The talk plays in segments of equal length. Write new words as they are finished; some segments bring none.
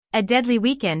A deadly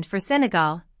weekend for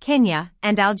Senegal, Kenya,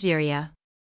 and Algeria.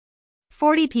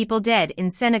 40 people dead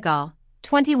in Senegal,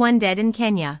 21 dead in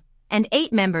Kenya, and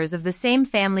 8 members of the same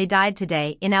family died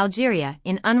today in Algeria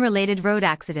in unrelated road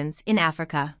accidents in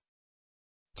Africa.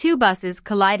 2 buses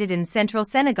collided in central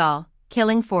Senegal,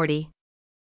 killing 40.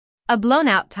 A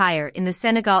blown-out tire in the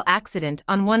Senegal accident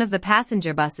on one of the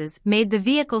passenger buses made the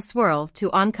vehicle swirl to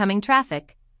oncoming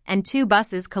traffic, and 2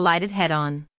 buses collided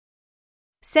head-on.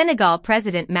 Senegal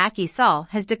President Macky Sall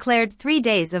has declared 3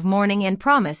 days of mourning and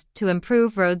promised to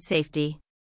improve road safety.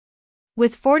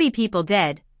 With 40 people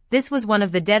dead, this was one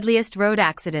of the deadliest road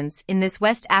accidents in this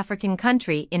West African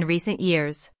country in recent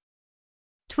years.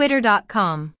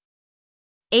 Twitter.com.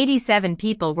 87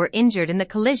 people were injured in the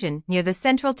collision near the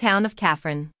central town of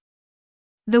Kafrine.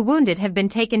 The wounded have been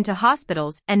taken to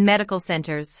hospitals and medical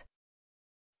centers.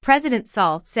 President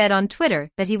Sall said on Twitter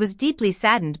that he was deeply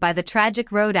saddened by the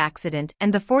tragic road accident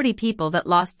and the 40 people that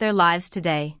lost their lives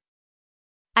today.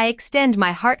 I extend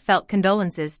my heartfelt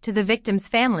condolences to the victims'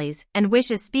 families and wish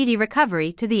a speedy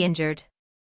recovery to the injured.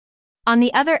 On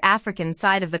the other African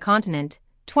side of the continent,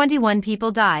 21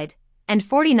 people died, and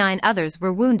 49 others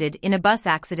were wounded in a bus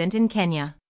accident in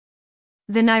Kenya.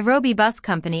 The Nairobi Bus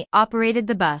Company operated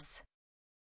the bus.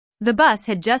 The bus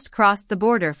had just crossed the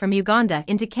border from Uganda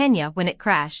into Kenya when it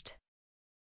crashed.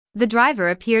 The driver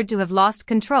appeared to have lost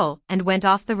control and went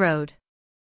off the road.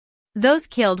 Those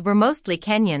killed were mostly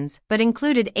Kenyans but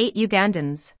included 8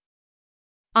 Ugandans.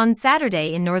 On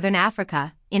Saturday in northern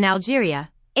Africa, in Algeria,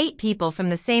 8 people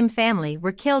from the same family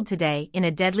were killed today in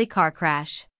a deadly car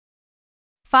crash.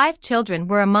 5 children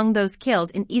were among those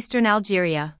killed in eastern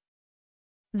Algeria.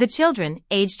 The children,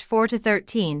 aged 4 to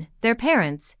 13, their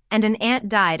parents, and an aunt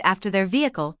died after their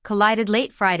vehicle collided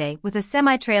late Friday with a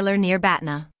semi-trailer near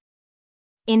Batna.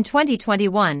 In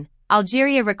 2021,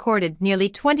 Algeria recorded nearly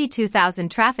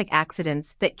 22,000 traffic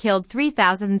accidents that killed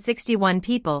 3,061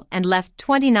 people and left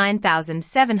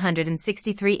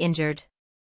 29,763 injured.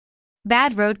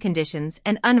 Bad road conditions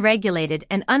and unregulated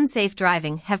and unsafe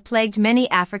driving have plagued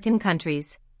many African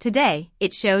countries. Today,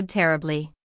 it showed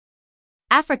terribly.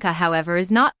 Africa, however, is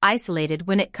not isolated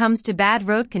when it comes to bad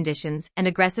road conditions and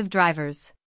aggressive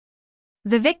drivers.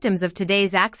 The victims of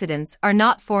today's accidents are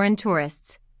not foreign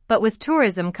tourists, but with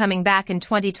tourism coming back in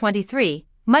 2023,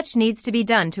 much needs to be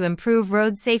done to improve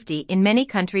road safety in many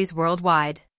countries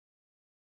worldwide.